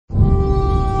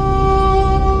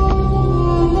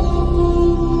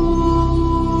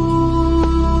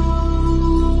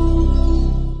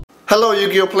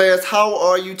Yu-Gi-Oh players, how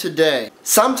are you today?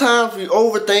 Sometimes we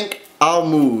overthink our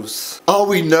moves. Are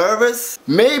we nervous?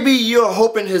 Maybe you're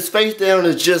hoping his face down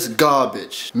is just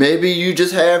garbage. Maybe you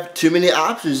just have too many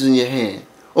options in your hand.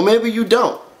 Or maybe you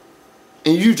don't.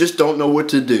 And you just don't know what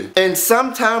to do. And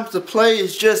sometimes the play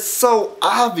is just so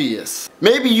obvious.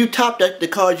 Maybe you top deck the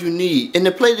card you need and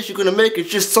the play that you're going to make is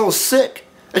just so sick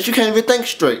that you can't even think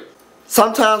straight.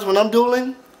 Sometimes when I'm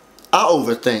dueling, I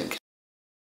overthink.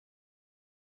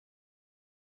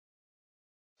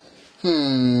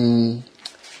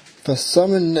 If I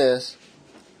summon this,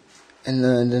 and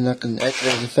then I can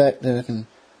activate the fact that I can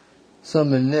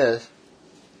summon this,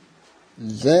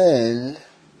 then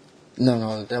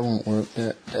no, that won't work.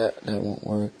 That won't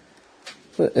work.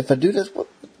 But if I do this, what?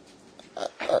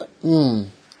 No,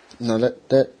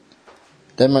 that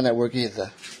might not work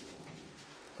either.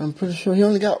 I'm pretty sure he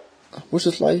only got, what's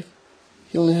his life?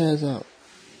 He only has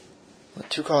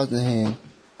 2 cards in hand.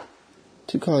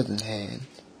 2 cards in hand.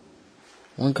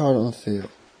 1 card on the field.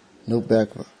 No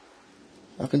backup.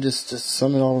 I can just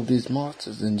summon all of these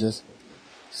monsters and just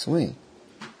swing.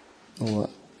 Or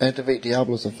activate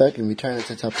Diablo's effect and return it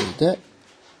to the top of the deck.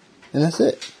 And that's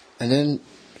it. And then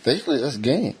basically that's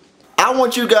game. I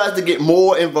want you guys to get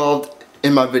more involved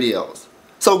in my videos.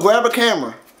 So grab a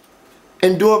camera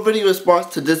and do a video response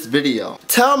to this video.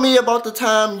 Tell me about the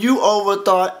time you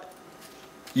overthought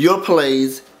your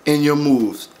plays and your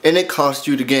moves and it cost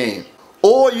you the game.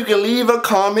 Or you can leave a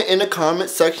comment in the comment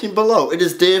section below. It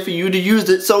is there for you to use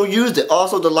it, so use it.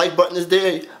 Also, the like button is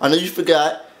there. I know you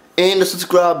forgot. And the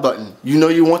subscribe button. You know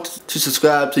you want to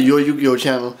subscribe to your Yu-Gi-Oh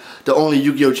channel, the only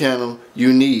Yu-Gi-Oh channel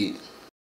you need.